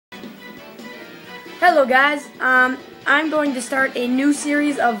Hello guys, I'm going to start a new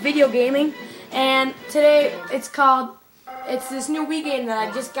series of video gaming, and today it's this new Wii game that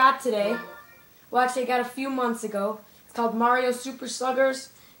I just got today. Well, actually I got a few months ago. It's called Mario Super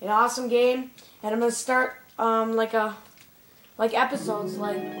Sluggers, an awesome game, and I'm going to start like episodes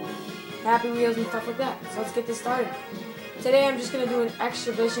like Happy Wheels and stuff like that. So let's get this started. Today I'm just going to do an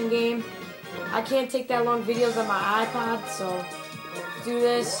exhibition game. I can't take that long videos on my iPod, so let's do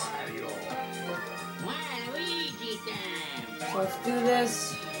this. So let's do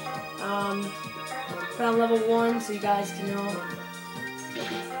this. Put on level 1 so you guys can know.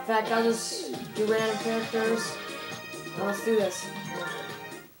 In fact, I'll just do random characters. Now let's do this.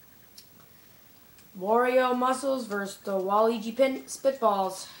 Wario Muscles versus the Waluigi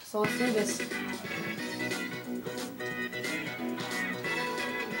Spitballs. So let's do this.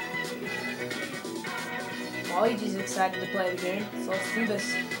 Waluigi's excited to play the game, so let's do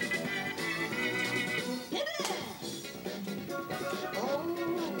this.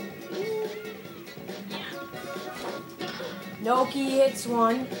 Noki hits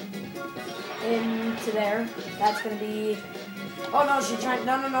one into there. That's gonna be. Oh no, she's trying.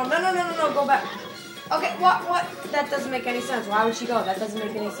 No, go back. Okay, what? That doesn't make any sense. Why would she go? That doesn't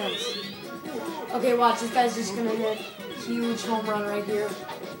make any sense. Okay, watch. This guy's just gonna hit huge home run right here.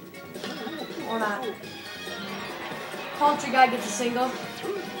 Or not. Paltry guy gets a single.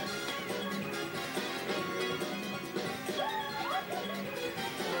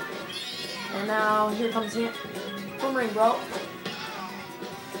 And now here comes him. Boomerang, bro.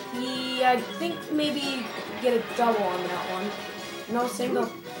 I think maybe get a double on that one. No single.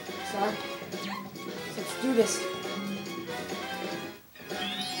 Sorry. So let's do this.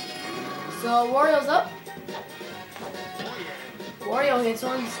 So Wario's up. Wario hits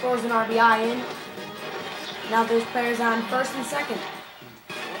one, scores an RBI in. Now there's players on first and second.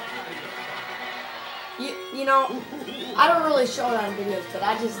 You know, I don't really show it on videos, but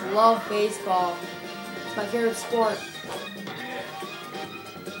I just love baseball. It's my favorite sport.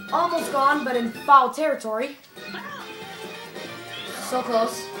 Almost gone, but in foul territory. So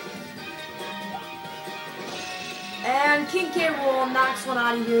close. And King K. Rool knocks one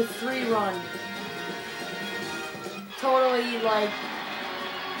out of here, 3-run. Totally, like,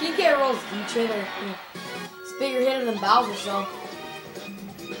 King K. Rool's a huge hitter. He's a bigger hitter than Bowser, so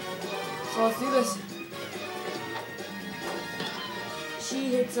let's do this.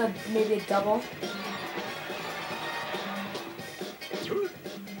 She hits maybe a double.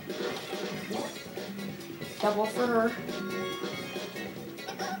 Double for her.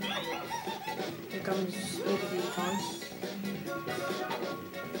 Here comes Baby Decon.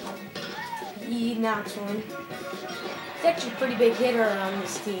 He knocks one. He's actually a pretty big hitter on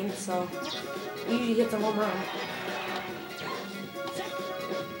this team, so he usually hits a home run.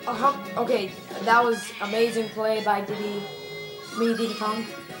 Okay, that was amazing play by Diddy Kong.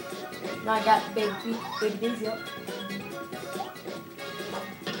 Now I got Baby Daisy up.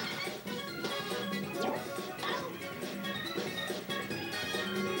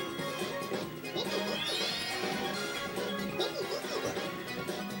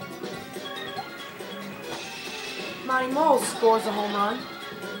 Monty Mole scores a home run.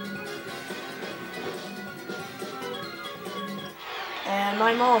 And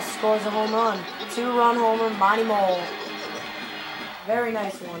Monty Mole scores a home run. 2-run homer, Monty Mole. Very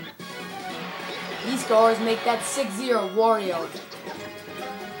nice one. He scores, make that 6-0 Wario.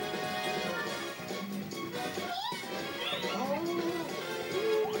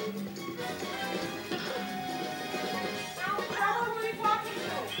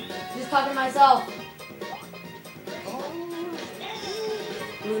 Just talking to myself.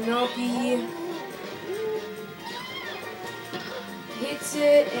 Noki hits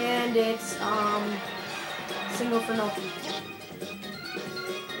it, and it's single for Noki.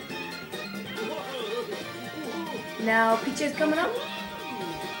 Now Peach is coming up.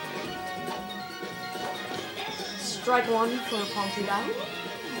 Strike one for Paltry guy.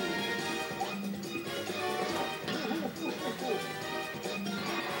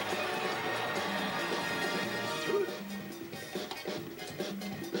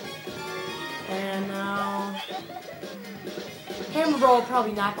 And now Hammer Bro will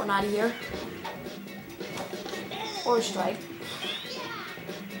probably knock one out of here. Or a strike.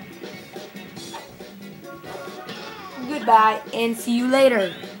 Goodbye and see you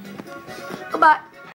later. Goodbye.